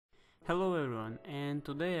Hello everyone, and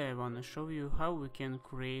today I wanna show you how we can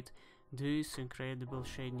create this incredible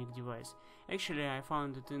shading device. Actually, I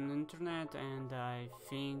found it in the internet and I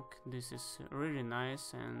think this is really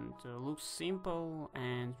nice and looks simple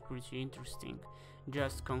and pretty interesting.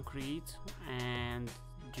 Just concrete and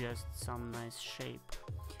just some nice shape.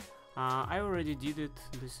 I already did it.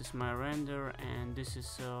 This is my render and this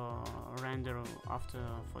is render after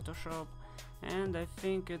Photoshop, and I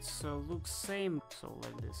think it's looks same, so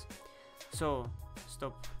like this. So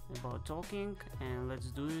stop about talking and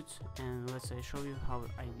let's do it, and let's show you how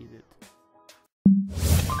I did it.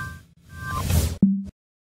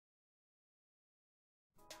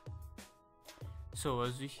 So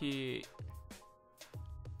as you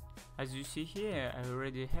see here, I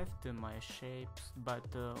already have my shapes, but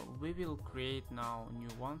we will create now a new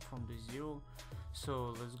one from the zero.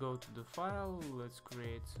 So let's go to the file, let's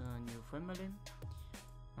create a new family.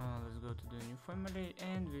 Let's go to the new family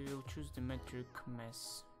and we will choose the metric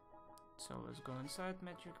mesh. So let's go inside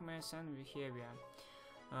metric mesh and here we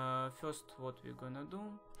are. First, what we're gonna do,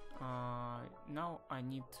 now I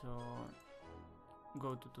need to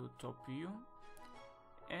go to the top view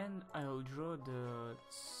and I'll draw the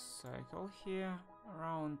cycle here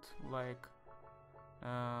around like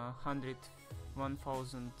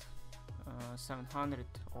 1700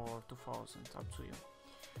 or 2000, up to you.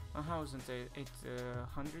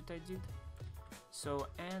 1800 I did. So,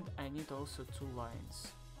 and I need also two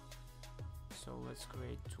lines. So let's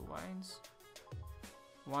create two lines.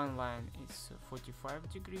 One line is 45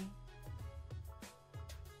 degree.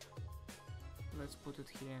 Let's put it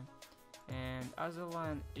here. And other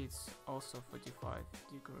line is also 45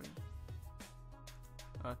 degree.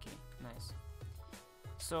 Okay, nice.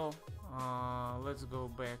 So let's go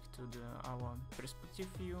back to our perspective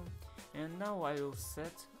view, and now I will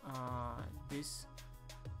set this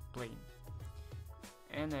plane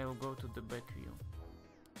and I will go to the back view.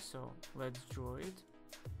 So let's draw it.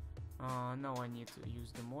 Now I need to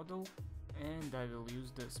use the model and I will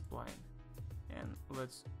use the spline, and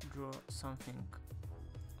let's draw something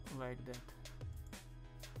like that,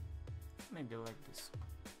 maybe like this.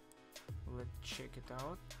 Let's check it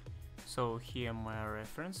out. So here my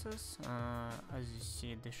references, as you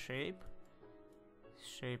see the shape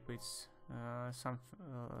is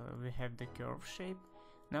we have the curve shape.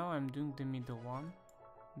 Now I'm doing the middle one,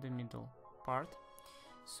 the middle part.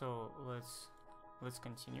 So let's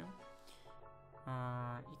continue.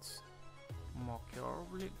 It's more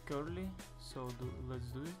curly, so let's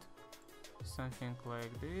do it something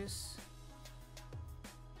like this.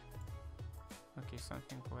 Okay,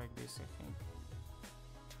 something like this, I think.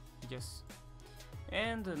 Yes.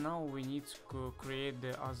 And now we need to create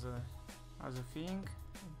the other thing,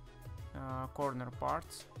 corner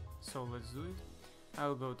parts. So let's do it.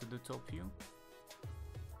 I'll go to the top view.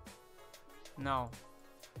 Now,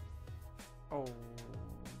 oh,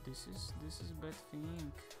 this is bad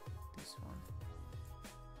thing. This one.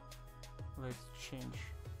 Let's change.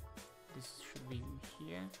 This should be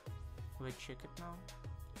here. Let's check it now.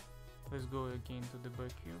 Let's go again to the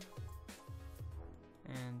back view.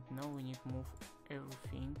 And now we need to move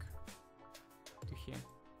everything to here.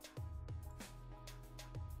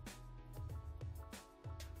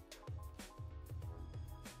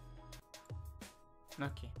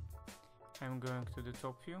 Okay, I'm going to the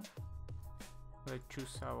top view. Let's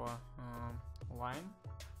choose our line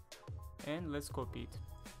and let's copy it.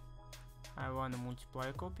 I want to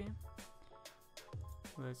multiply copy.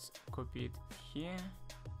 Let's copy it here.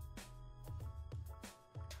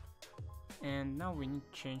 And now we need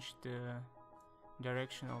to change the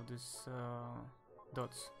direction of this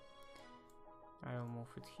dots. I'll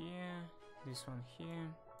move it here, this one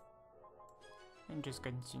here, and just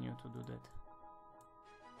continue to do that.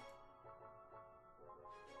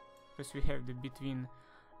 Because we have the between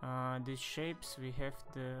these shapes, we have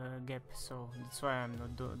the gap, so that's why I'm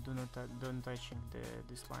not don't touching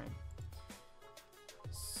this line.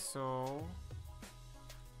 So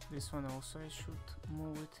this one also I should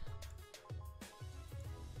move it.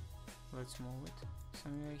 Let's move it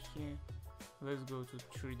somewhere here. Let's go to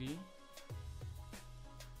 3D.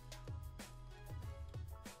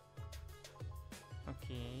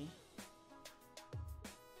 Okay.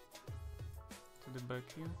 To the back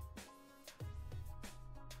view.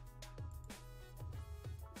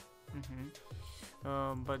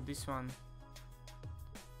 But this one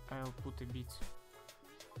I'll put a bit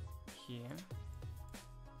here.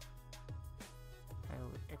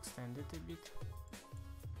 I'll extend it a bit.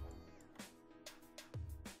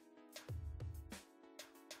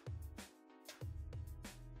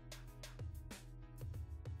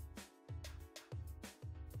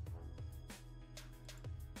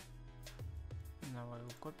 Now I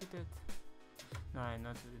will copy it. No, I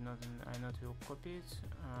not will copy it.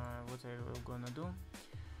 What I will gonna do?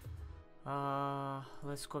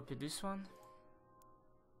 Let's copy this one.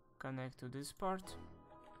 Connect to this part,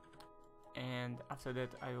 and after that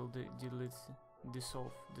I will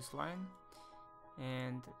dissolve this line,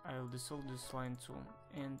 and I will dissolve this line too.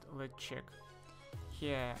 And let's check.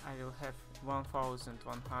 Here I will have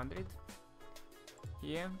 1100.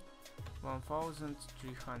 Here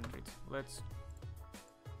 1300. Let's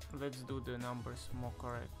do the numbers more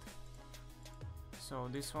correct. So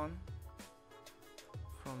this one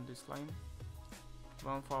from this line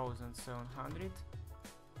 1700,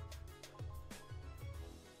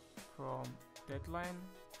 from that line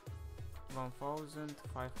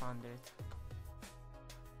 1500,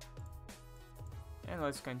 and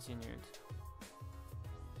let's continue it.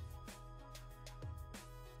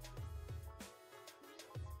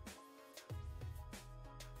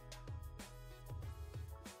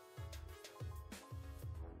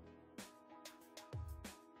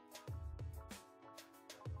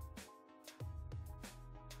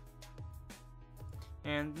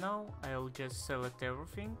 And now I'll just select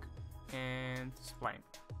everything and spline.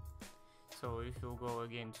 So if you go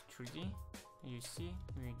again to 3D, you see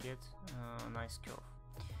we get a nice curve.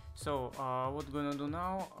 So what gonna do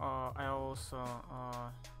now, I also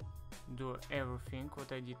do everything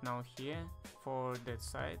what I did now here for that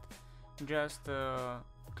side. Just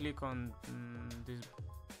click on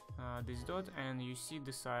this dot and you see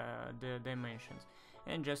the dimensions,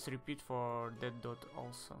 and just repeat for that dot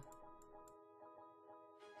also.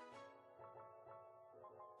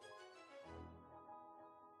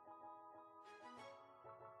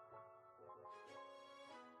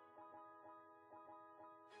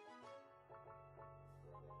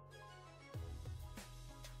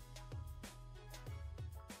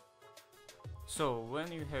 So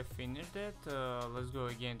when you have finished that, let's go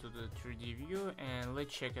again to the 3D view and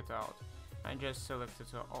let's check it out. I just selected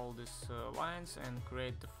all these lines and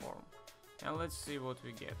create the form, and let's see what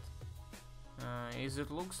we get. Is it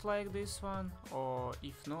looks like this one, or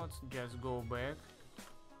if not, just go back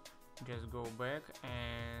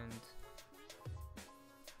and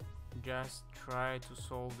just try to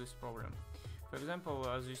solve this problem. For example,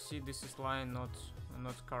 as you see, this is line not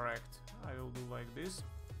correct. I will do like this.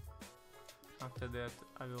 After that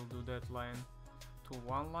I will do that line to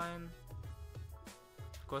one line,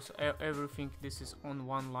 because everything this is on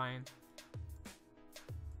one line.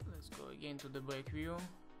 Let's go again to the back view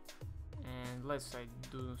and let's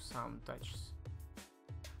do some touches.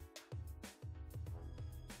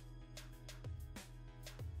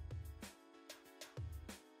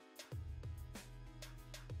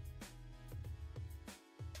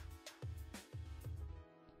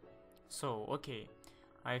 So okay,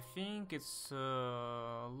 I think it's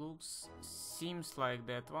seems like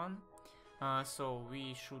that one. So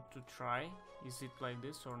we should to try, is it like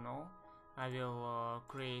this or no. I will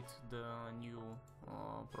create the new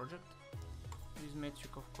project with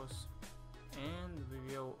metric, of course, and we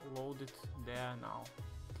will load it there now.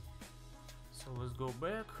 So let's go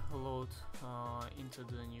back, load into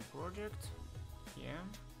the new project here.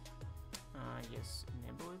 Yes,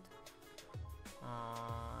 enable it.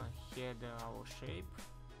 Here our shape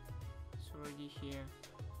is already here.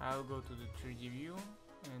 I'll go to the 3D view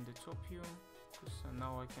and the top view, because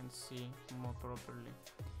now I can see more properly.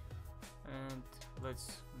 And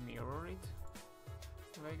let's mirror it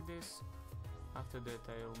like this. After that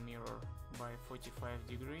I'll mirror by 45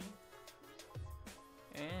 degrees,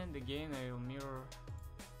 and again I will mirror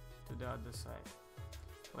to the other side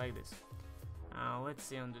like this. Let's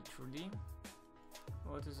see on the 3D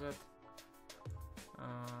what is that.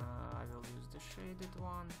 I will use the shaded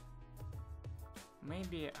one.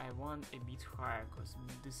 Maybe I want a bit higher, because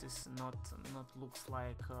this is not looks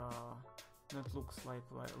like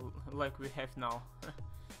like we have now.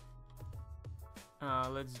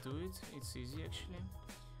 Let's do it. It's easy actually.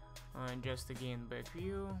 Just again back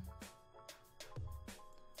view,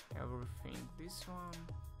 everything this one,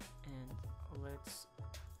 and let's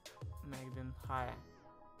make them higher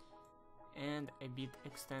and a bit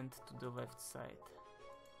extend to the left side.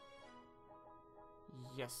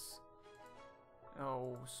 Yes.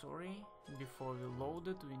 Oh, sorry. Before we load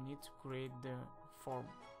it, we need to create the form.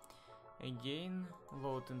 Again,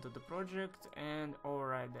 load into the project and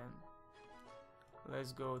override them.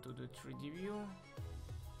 Let's go to the 3D view.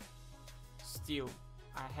 Still,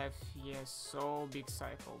 I have here so big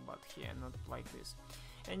cycle, but here not like this.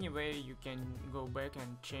 Anyway, you can go back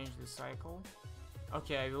and change the cycle.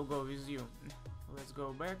 Okay, I will go with you. Let's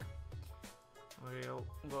go back. We'll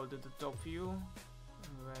go to the top view.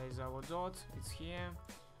 Where is our dot? It's here.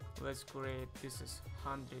 Let's create, this is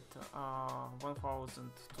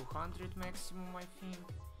 1200 maximum, I think,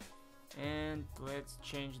 and let's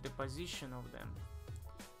change the position of them.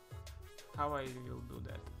 How I will do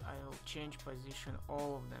that? I will change position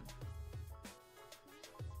all of them.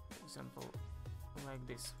 For example, like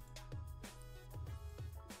this.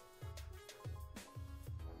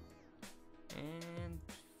 And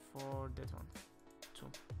for that one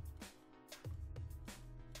too.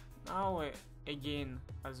 Now again,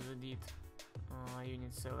 as we did, you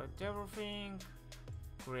need to select everything,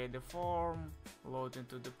 create the form, load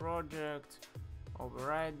into the project,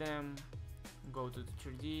 override them, go to the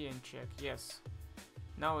 3D and check. Yes,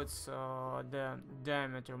 now it's the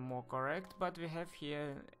diameter more correct, but we have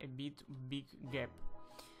here a bit big gap.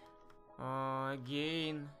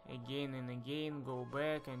 Again and again, go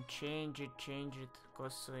back and change it,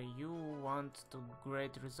 because you want to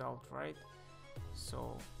great result, right?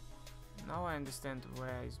 So now I understand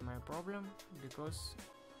where is my problem, because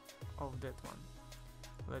of that one.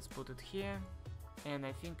 Let's put it here, and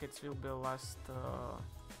I think it will be the last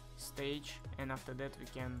stage, and after that we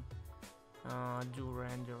can do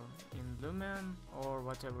render in Lumion or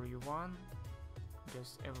whatever you want,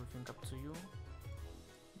 just everything up to you.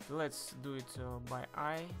 Let's do it by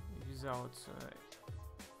eye, without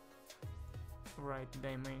right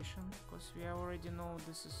dimension, because we already know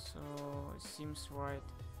this is seems right,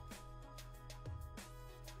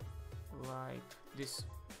 like this.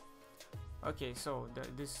 Okay, so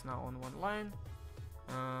this is now on one line.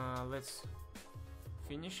 Let's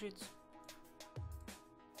finish it,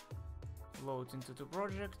 load into the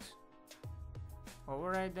project,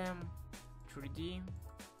 override them, 3D,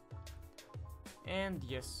 and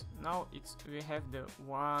yes, now we have the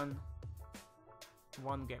one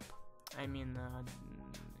gap. I mean,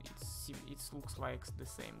 it looks like the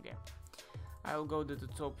same gap. I'll go to the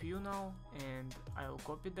top view now and I'll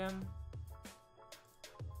copy them.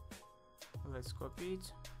 Let's copy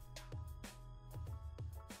it.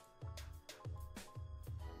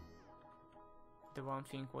 The one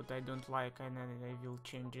thing what I don't like, and I will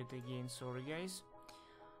change it again, sorry guys.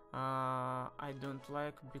 I don't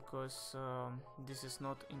like because this is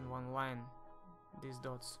not in one line, these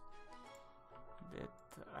dots. That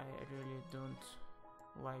I really don't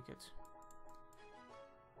like it.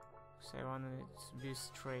 So I want it to be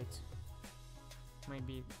straight,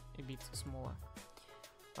 maybe a bit smaller.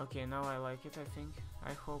 Okay, now I like it, I think,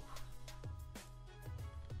 I hope.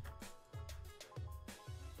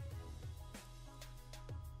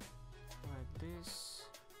 Like this,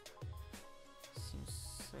 seems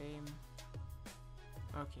same.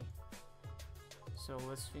 Okay, so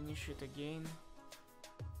let's finish it again,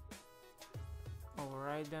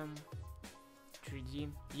 override them, 3D.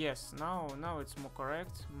 Yes, now it's more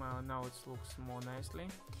correct, now it looks more nicely.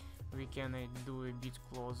 We can do a bit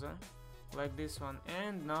closer, like this one,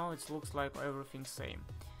 and now it looks like everything same.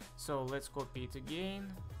 So let's copy it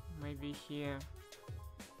again, maybe here.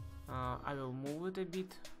 I will move it a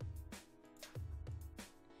bit.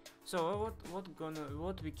 So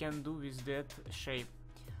what we can do with that shape?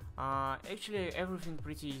 Actually, everything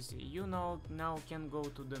pretty easy. You now can go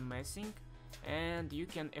to the meshing, and you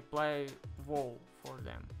can apply wall for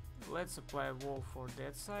them. Let's apply wall for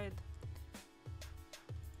that side.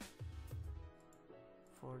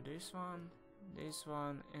 For this one,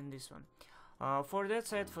 and this one. For that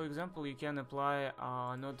side, for example, you can apply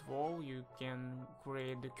not wall, you can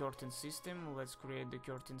create the curtain system. Let's create the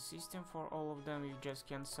curtain system for all of them. You just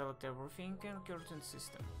can select everything and curtain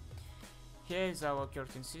system. Here is our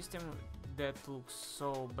curtain system. That looks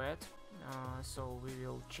so bad, so we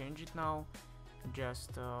will change it now.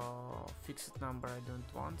 Just fixed number, I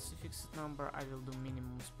don't want fixed number. I will do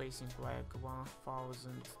minimum spacing like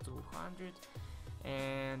 1200,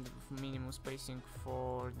 and minimum spacing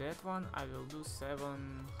for that one I will do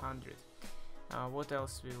 700. What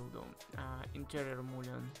else we will do? Interior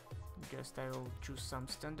mullion, just I will choose some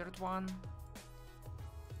standard one.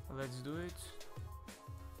 Let's do it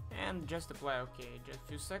and just apply. Okay, just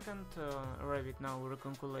few seconds. Revit now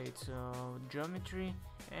recalculate geometry,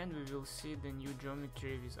 and we will see the new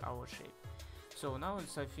geometry with our shape. So now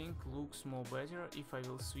it's, I think, looks more better. If I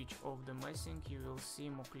will switch off the meshing, you will see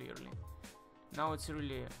more clearly. Now it's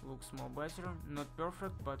really looks more better, not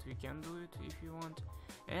perfect, but we can do it if you want.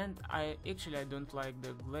 And I don't like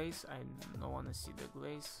the glaze. I don't want to see the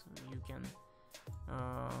glaze. You can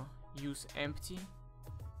use empty,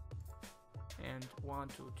 and 1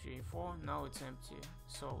 2 3 4, now it's empty,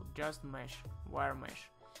 so just mesh, wire mesh.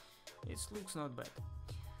 It looks not bad.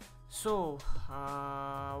 So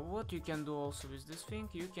what you can do also with this thing,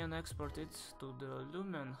 you can export it to the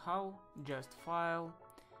Lumion. How? Just file,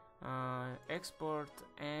 export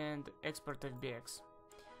and export FBX.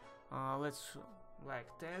 Let's like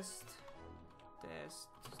test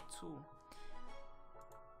 2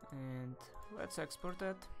 and let's export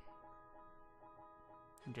it.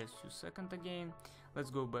 Just a second again.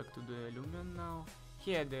 Let's go back to the Lumion now.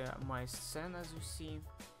 Here my scene, as you see.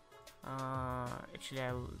 Actually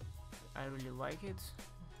I really like it.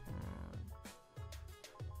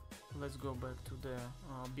 Let's go back to the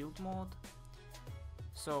build mode.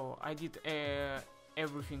 So I did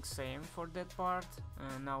everything same for that part.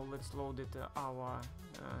 Now let's load it our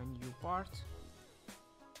new part.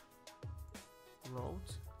 Load,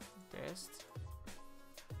 test,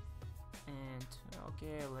 and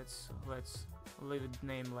okay, let's leave it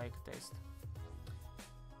name like test.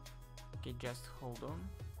 Okay, just hold on.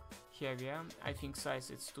 Here we are. I think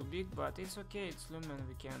size it's too big, but it's okay. It's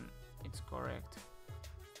Lumion. It's correct.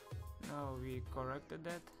 Now we corrected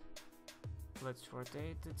that. Let's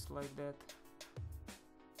rotate it like that.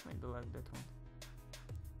 Maybe like that one.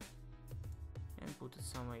 And put it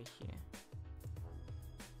somewhere here.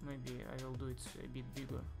 Maybe I will do it a bit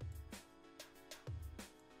bigger.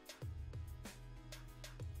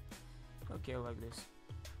 Okay, like this.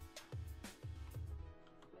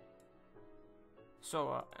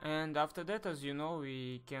 So and after that, as you know,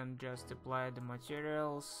 we can just apply the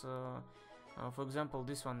materials. For example,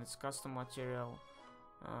 this one is custom material.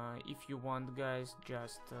 If you want, guys,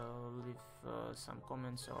 just leave some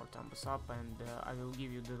comments or thumbs up, and I will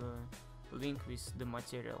give you the link with the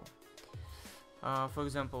material. For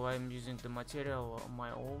example, I'm using the material on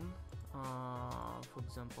my own. For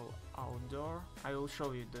example, outdoor. I will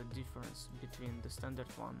show you the difference between the standard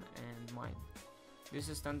one and mine. This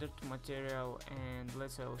is standard material, and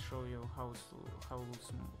I'll show you how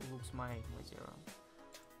looks my material.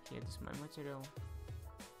 Here is my material,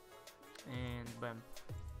 and bam.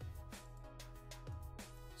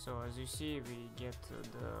 So as you see, we get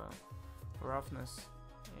the roughness,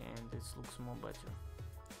 and it looks more better.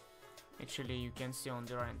 Actually, you can see on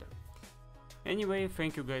the render. Anyway,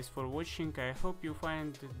 thank you guys for watching. I hope you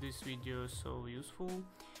find this video so useful.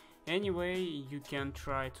 Anyway, you can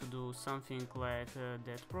try to do something like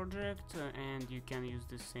that project, and you can use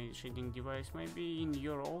this shading device maybe in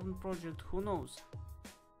your own project, who knows.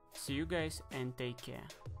 See you guys and take care.